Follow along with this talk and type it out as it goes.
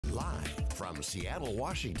From Seattle,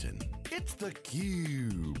 Washington, it's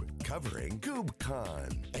theCUBE, covering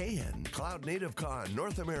KubeCon and Cloud Native Con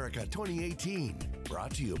North America 2018.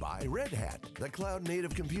 Brought to you by Red Hat, the Cloud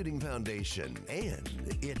Native Computing Foundation, and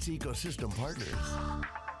its ecosystem partners.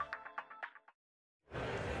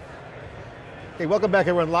 Hey, welcome back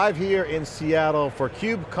everyone. Live here in Seattle for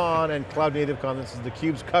KubeCon and Cloud Native Con. This is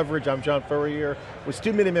theCUBE's coverage. I'm John Furrier with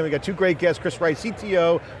Stu Miniman. We got two great guests, Chris Wright,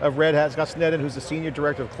 CTO of Red Hat, Scott Sneddon, who's the Senior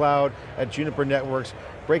Director of Cloud at Juniper Networks.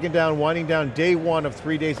 Breaking down, winding down day one of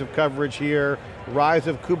 3 days of coverage here. Rise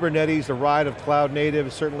of Kubernetes, the rise of Cloud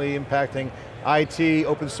Native, certainly impacting IT,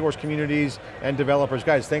 open source communities, and developers.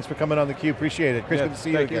 Guys, thanks for coming on theCUBE, appreciate it. Chris, good to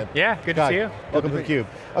see you again. Yeah, good to see you. Welcome to theCUBE.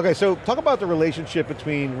 Okay, so talk about the relationship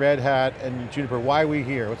between Red Hat and Juniper. Why are we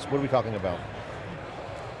here? What are we talking about?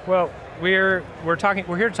 Well, we're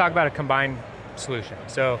here to talk about a combined solution.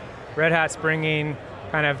 So Red Hat's bringing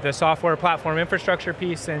kind of the software platform infrastructure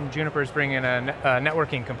piece, and Juniper's bringing a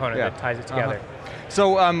networking component that ties it together.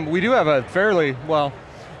 So we do have a fairly, well,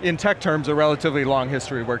 in tech terms, a relatively long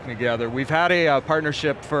history working together. We've had a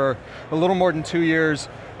partnership for a little more than 2 years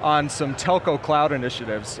on some telco cloud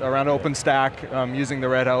initiatives around OpenStack, using the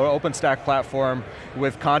Red Hat OpenStack platform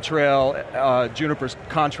with Contrail, Juniper's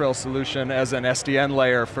Contrail solution as an SDN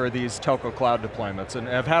layer for these telco cloud deployments. And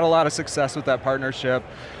I've had a lot of success with that partnership.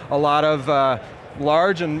 A lot of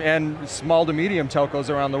large and small to medium telcos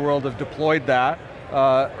around the world have deployed that.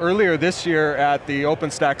 Earlier this year at the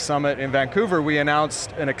OpenStack Summit in Vancouver, we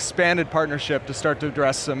announced an expanded partnership to start to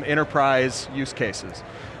address some enterprise use cases.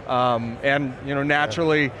 And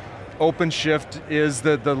naturally, OpenShift is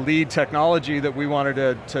the lead technology that we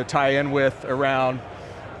wanted to tie in with around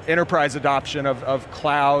enterprise adoption of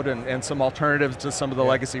cloud and some alternatives to some of the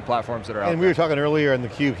legacy platforms that are out there. And we were talking earlier in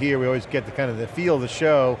theCUBE here, we always get the kind of the feel of the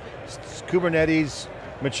show, Kubernetes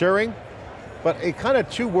maturing, but a kind of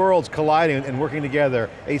two worlds colliding and working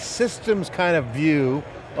together. A systems kind of view,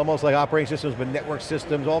 almost like operating systems, but network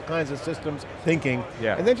systems, all kinds of systems thinking,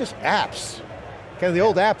 and then just apps, kind of the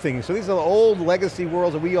old app thing. So these are the old legacy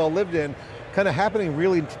worlds that we all lived in, kind of happening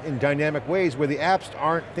really in dynamic ways where the apps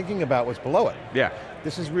aren't thinking about what's below it. Yeah.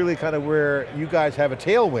 This is really kind of where you guys have a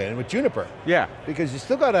tailwind with Juniper. Yeah. Because you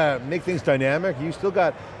still got to make things dynamic, you still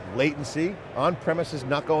got latency, on-premises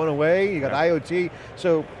not going away, you got IoT,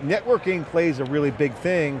 so networking plays a really big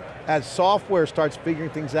thing as software starts figuring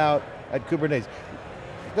things out at Kubernetes.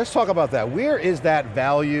 Let's talk about that. Where is that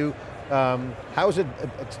value? How is it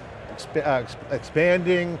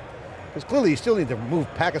expanding? Because clearly you still need to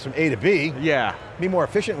move packets from A to B. Yeah. Be more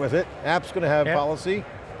efficient with it. App's going to have policy.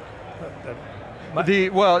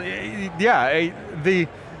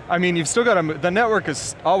 I mean, you've still got to, the network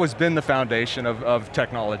has always been the foundation of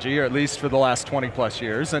technology, or at least for the last 20 plus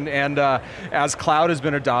years, and as cloud has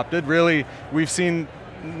been adopted, really, we've seen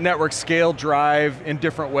network scale drive in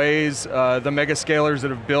different ways. The mega scalers that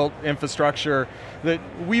have built infrastructure that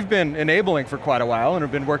we've been enabling for quite a while and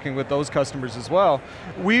have been working with those customers as well.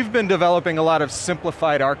 We've been developing a lot of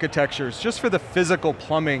simplified architectures just for the physical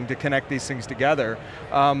plumbing to connect these things together.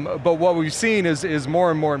 But what we've seen is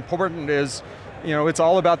more and more important is, it's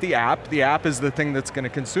all about the app. The app is the thing that's going to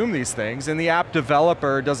consume these things, and the app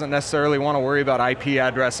developer doesn't necessarily want to worry about IP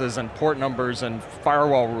addresses and port numbers and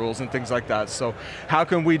firewall rules and things like that. So how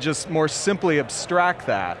can we just more simply abstract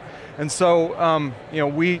that? And so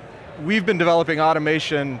we've been developing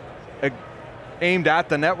automation aimed at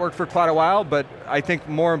the network for quite a while, but I think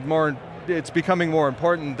more and more it's becoming more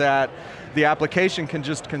important that the application can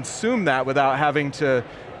just consume that without having to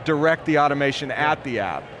direct the automation at the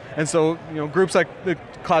app. And so, groups like the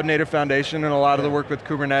Cloud Native Foundation and a lot of the work with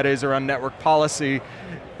Kubernetes around network policy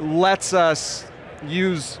lets us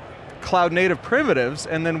use cloud native primitives,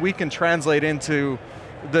 and then we can translate into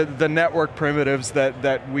the network primitives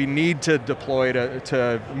that we need to deploy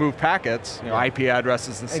to move packets, IP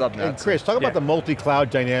addresses and subnets. And Chris, talk about the multi-cloud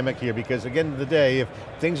dynamic here, because at the end of the day, if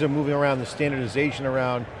things are moving around, the standardization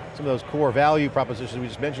around some of those core value propositions we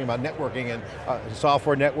just mentioned about networking and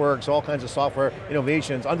software networks, all kinds of software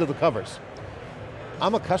innovations under the covers.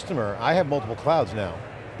 I'm a customer, I have multiple clouds now.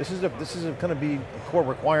 This is going to be a core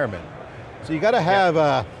requirement. So you got to have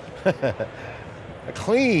a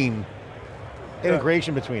clean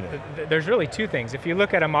integration between it. There's really two things. If you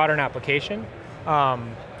look at a modern application,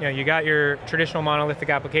 you got your traditional monolithic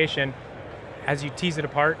application. As you tease it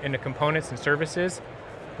apart into components and services,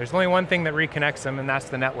 there's only one thing that reconnects them, and that's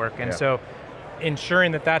the network. And so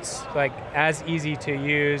ensuring that that's like as easy to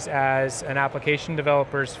use as an application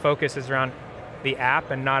developer's focus is around the app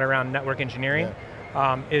and not around network engineering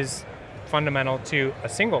is fundamental to a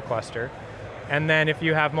single cluster. And then if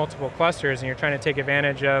you have multiple clusters and you're trying to take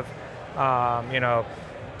advantage of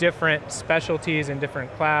different specialties in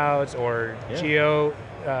different clouds or geo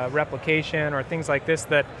replication or things like this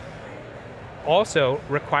that also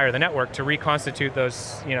require the network to reconstitute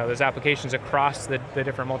those, those applications across the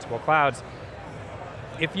different multiple clouds.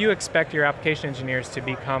 If you expect your application engineers to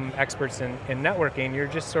become experts in networking, you're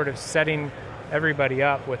just sort of setting everybody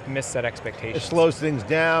up with misset expectations. It slows things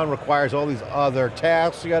down, requires all these other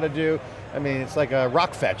tasks you got to do. I mean, it's like a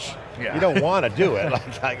rock fetch. Yeah. You don't want to do it.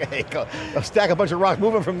 like hey, go stack a bunch of rocks,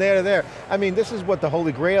 move them from there to there. I mean, this is what the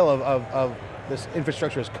holy grail of this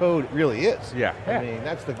infrastructure as code really is. Yeah. I mean,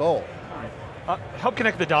 that's the goal. Help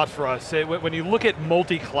connect the dots for us. When you look at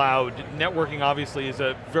multi-cloud, networking obviously is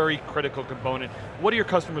a very critical component. What are your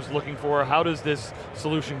customers looking for? How does this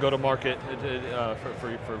solution go to market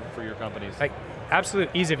for your companies? Like, absolute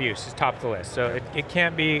ease of use is top of the list. So it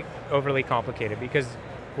can't be overly complicated because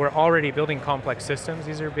we're already building complex systems.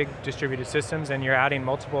 These are big distributed systems and you're adding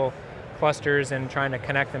multiple clusters and trying to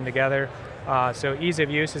connect them together. So ease of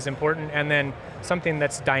use is important, and then something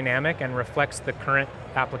that's dynamic and reflects the current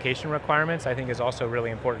application requirements I think is also really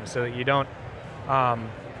important, so that you don't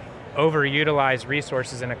overutilize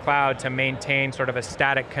resources in a cloud to maintain sort of a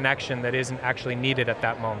static connection that isn't actually needed at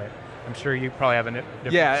that moment. I'm sure you probably have a different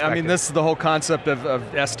perspective. I mean, this is the whole concept of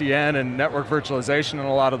SDN and network virtualization, and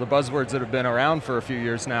a lot of the buzzwords that have been around for a few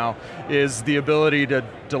years now is the ability to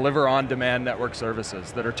deliver on-demand network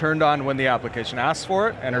services that are turned on when the application asks for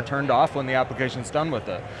it and are turned off when the application's done with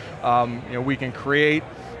it. We can create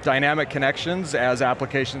dynamic connections as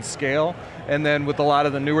applications scale, and then with a lot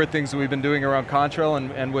of the newer things that we've been doing around Contrail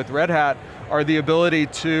and with Red Hat, are the ability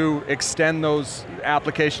to extend those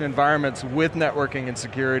application environments with networking and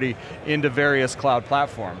security into various cloud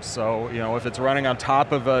platforms. So, if it's running on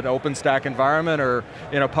top of an OpenStack environment or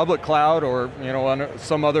in a public cloud or on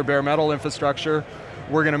some other bare metal infrastructure,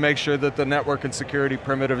 we're going to make sure that the network and security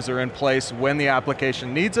primitives are in place when the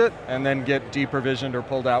application needs it, and then get deprovisioned or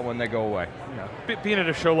pulled out when they go away. Yeah. Being at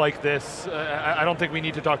a show like this, I don't think we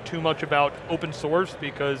need to talk too much about open source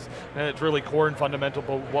because it's really core and fundamental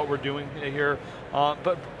to what we're doing here.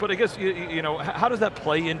 But I guess how does that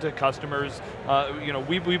play into customers?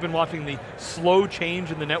 We've been watching the slow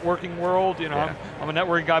change in the networking world. I'm a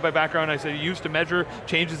networking guy by background. I say used to measure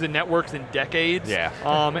changes in networks in decades. Yeah.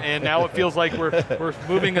 And now it feels like we're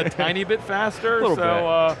moving a tiny bit faster. A little bit.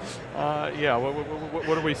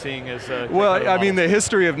 What are we seeing as? Well, I mean, the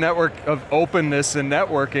history of openness and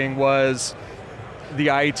networking was the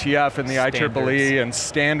IETF and the IEEE and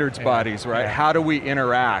standards bodies, right? Yeah. How do we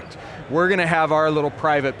interact? We're going to have our little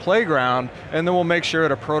private playground, and then we'll make sure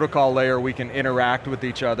at a protocol layer we can interact with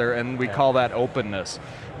each other, and we call that openness.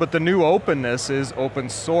 But the new openness is open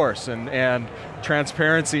source and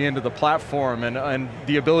transparency into the platform and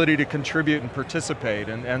the ability to contribute and participate.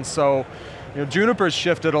 And so, Juniper's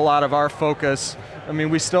shifted a lot of our focus. I mean,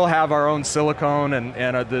 we still have our own silicon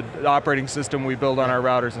and the operating system we build on our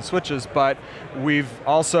routers and switches, but we've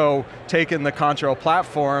also taken the Contrail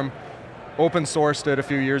platform, open sourced it a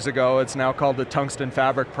few years ago. It's now called the Tungsten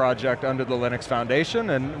Fabric Project under the Linux Foundation,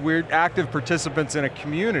 and we're active participants in a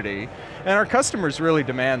community, and our customers really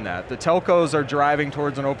demand that. The telcos are driving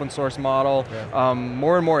towards an open source model. Yeah.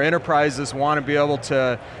 More and more enterprises want to be able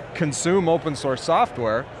to consume open source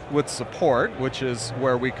software with support, which is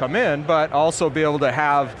where we come in, but also be able to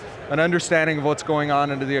have an understanding of what's going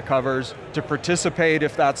on under the covers, to participate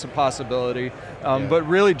if that's a possibility, but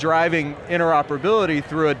really driving interoperability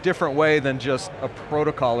through a different way than just a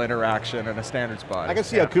protocol interaction and a standards body. I can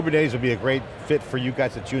see how Kubernetes would be a great fit for you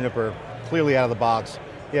guys at Juniper, clearly out of the box.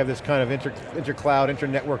 You have this kind of inter-cloud,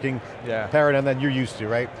 inter-networking paradigm that you're used to,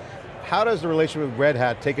 right? How does the relationship with Red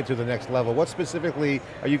Hat take it to the next level? What specifically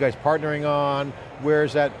are you guys partnering on?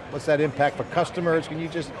 What's that impact for customers? Can you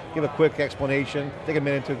just give a quick explanation? Take a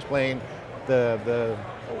minute to explain the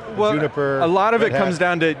Juniper, a lot of it comes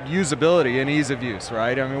down to usability and ease of use,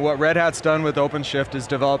 right? I mean, what Red Hat's done with OpenShift is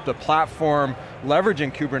developed a platform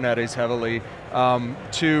leveraging Kubernetes heavily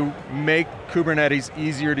to make Kubernetes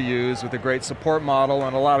easier to use with a great support model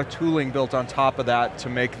and a lot of tooling built on top of that to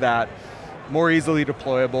make that more easily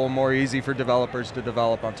deployable, more easy for developers to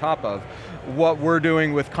develop on top of. What we're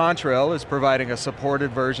doing with Contrail is providing a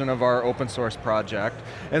supported version of our open source project,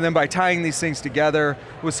 and then by tying these things together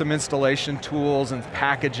with some installation tools and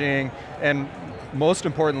packaging, and most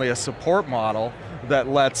importantly a support model that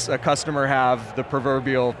lets a customer have the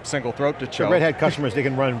proverbial single throat to choke. So Red Hat customers, they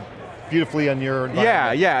can run beautifully on your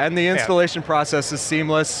environment. Yeah, and the installation process is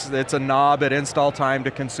seamless. It's a knob at install time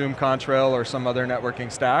to consume Contrail or some other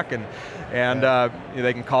networking stack, and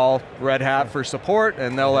they can call Red Hat for support,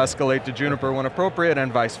 and they'll escalate to Juniper when appropriate,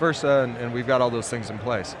 and vice versa, and we've got all those things in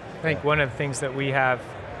place. I think one of the things that we have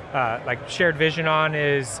like shared vision on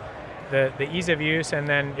is the ease of use, and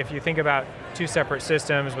then if you think about two separate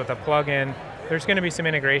systems with a plugin, there's going to be some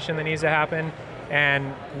integration that needs to happen,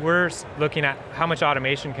 and we're looking at how much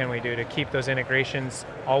automation can we do to keep those integrations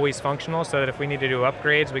always functional, so that if we need to do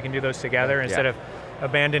upgrades, we can do those together instead of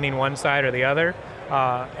abandoning one side or the other.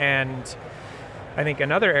 And I think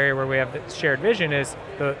another area where we have the shared vision is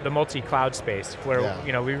the multi-cloud space, where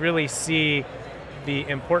we really see the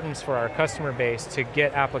importance for our customer base to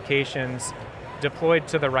get applications deployed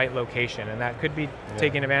to the right location, and that could be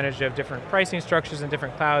taking advantage of different pricing structures in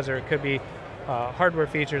different clouds, or it could be hardware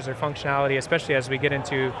features or functionality, especially as we get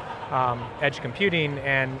into edge computing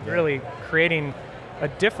and really creating a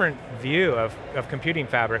different view of computing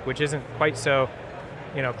fabric, which isn't quite so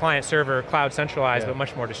client server, cloud centralized, but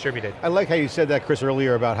much more distributed. I like how you said that, Chris,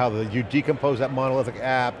 earlier about how you decompose that monolithic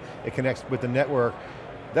app, it connects with the network.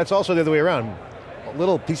 That's also the other way around.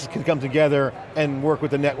 Little pieces can come together and work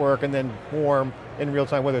with the network and then form in real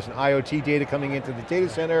time, whether it's an IoT data coming into the data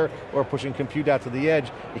center or pushing compute out to the edge.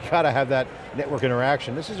 You got to have that network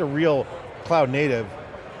interaction. This is a real cloud native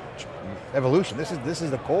evolution. This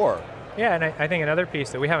is the core. Yeah, and I think another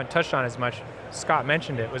piece that we haven't touched on as much, Scott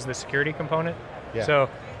mentioned it, was the security component. Yeah. So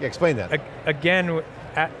explain that. Again,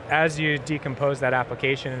 as you decompose that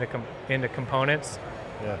application into components,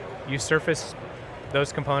 you surface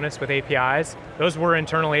those components with APIs. Those were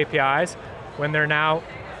internal APIs. When they're now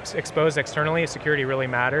exposed externally, security really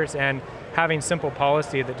matters, and having simple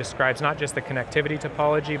policy that describes not just the connectivity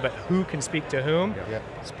topology, but who can speak to whom,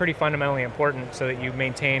 is pretty fundamentally important so that you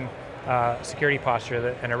maintain security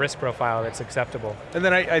posture and a risk profile that's acceptable. And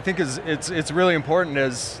then I think it's really important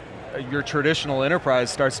as your traditional enterprise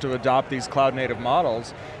starts to adopt these cloud native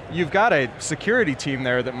models, you've got a security team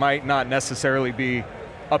there that might not necessarily be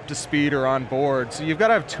up to speed or on board. So you've got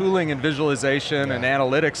to have tooling and visualization and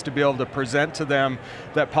analytics to be able to present to them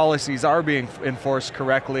that policies are being enforced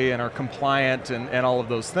correctly and are compliant and all of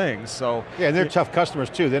those things. So and they're tough customers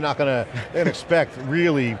too. They're not going to expect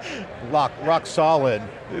really rock solid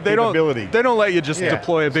capability. They don't let you just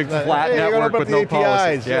deploy a big flat network with no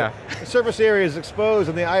policies. The surface area is exposed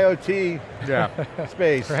in the IoT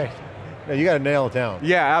space. Right. Yeah, you got to nail it down.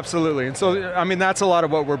 Yeah, absolutely. And so, I mean, that's a lot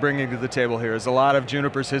of what we're bringing to the table here, is a lot of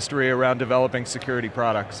Juniper's history around developing security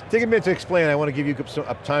products. Take a minute to explain. I want to give you some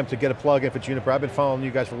time to get a plug in for Juniper. I've been following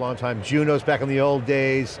you guys for a long time. Junos back in the old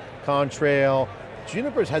days, Contrail.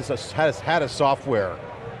 Juniper's has had a software,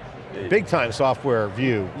 big time software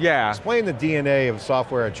view. Yeah. Explain the DNA of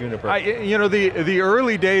software at Juniper. The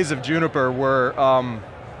early days of Juniper were,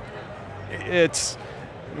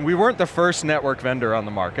 we weren't the first network vendor on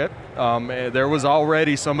the market. There was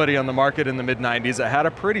already somebody on the market in the mid-90s that had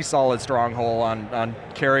a pretty solid stronghold on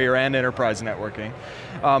carrier and enterprise networking.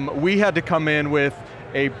 We had to come in with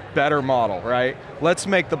a better model, right? Let's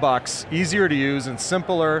make the box easier to use and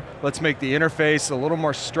simpler. Let's make the interface a little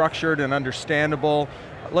more structured and understandable.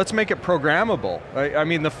 Let's make it programmable. I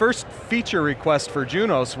mean, the first feature request for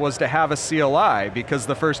Junos was to have a CLI, because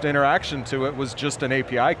the first interaction to it was just an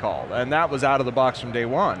API call, and that was out of the box from day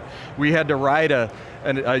one. We had to write a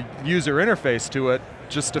user interface to it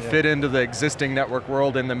just to fit into the existing network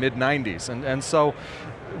world in the mid-90s. And so,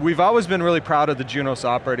 we've always been really proud of the Junos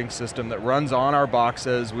operating system that runs on our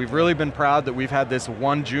boxes. We've really been proud that we've had this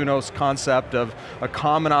one Junos concept of a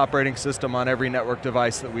common operating system on every network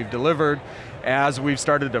device that we've delivered. As we've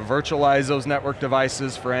started to virtualize those network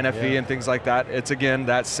devices for NFV and things like that, it's again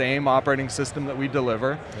that same operating system that we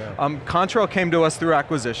deliver. Contrail came to us through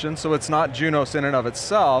acquisition, so it's not Junos in and of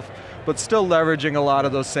itself, but still leveraging a lot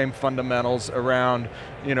of those same fundamentals around,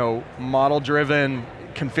 model-driven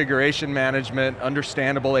configuration management,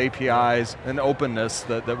 understandable APIs, and openness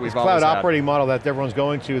that we've always had. Cloud operating model that everyone's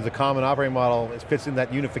going to, the common operating model, it fits in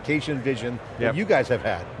that unification vision that you guys have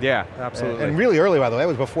had. Yeah, absolutely. And really early, by the way, that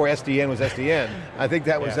was before SDN was SDN. I think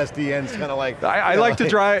that was SDN's kind of like... I like to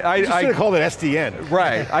try... I should have called it SDN.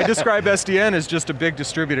 Right, I describe SDN as just a big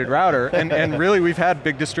distributed router, and really we've had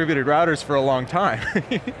big distributed routers for a long time.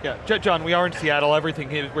 John, we are in Seattle.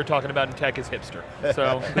 Everything we're talking about in tech is hipster.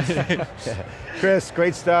 So, Chris,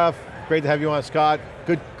 great stuff. Great to have you on, Scott.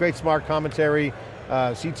 Great smart commentary.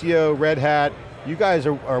 CTO, Red Hat. You guys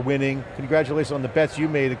are winning. Congratulations on the bets you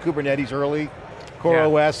made at Kubernetes early.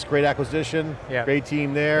 CoreOS, great acquisition. Great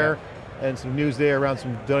team there. And some news there around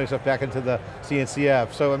some donating stuff back into the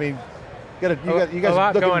CNCF. So I mean, you guys a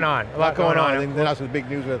lot going on. A lot going on. And then also the big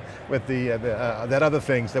news with the that other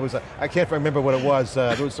things. There was I can't remember what it was.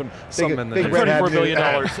 There was some big Red Hat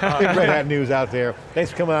big Red Hat news out there. Thanks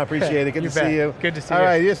for coming on. Appreciate it. Good to see you. Good to see you. All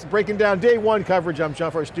right, just breaking down day one coverage. I'm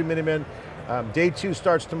John Furrier, Stu Miniman. Day 2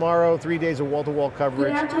 starts tomorrow, 3 days of wall-to-wall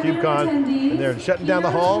coverage, KubeCon, attendees. and they're shutting down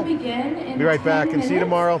the hall. Be right 10 back and see you minutes.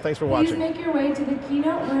 tomorrow. Thanks for watching. Please make your way to the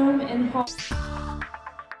keynote room in hall.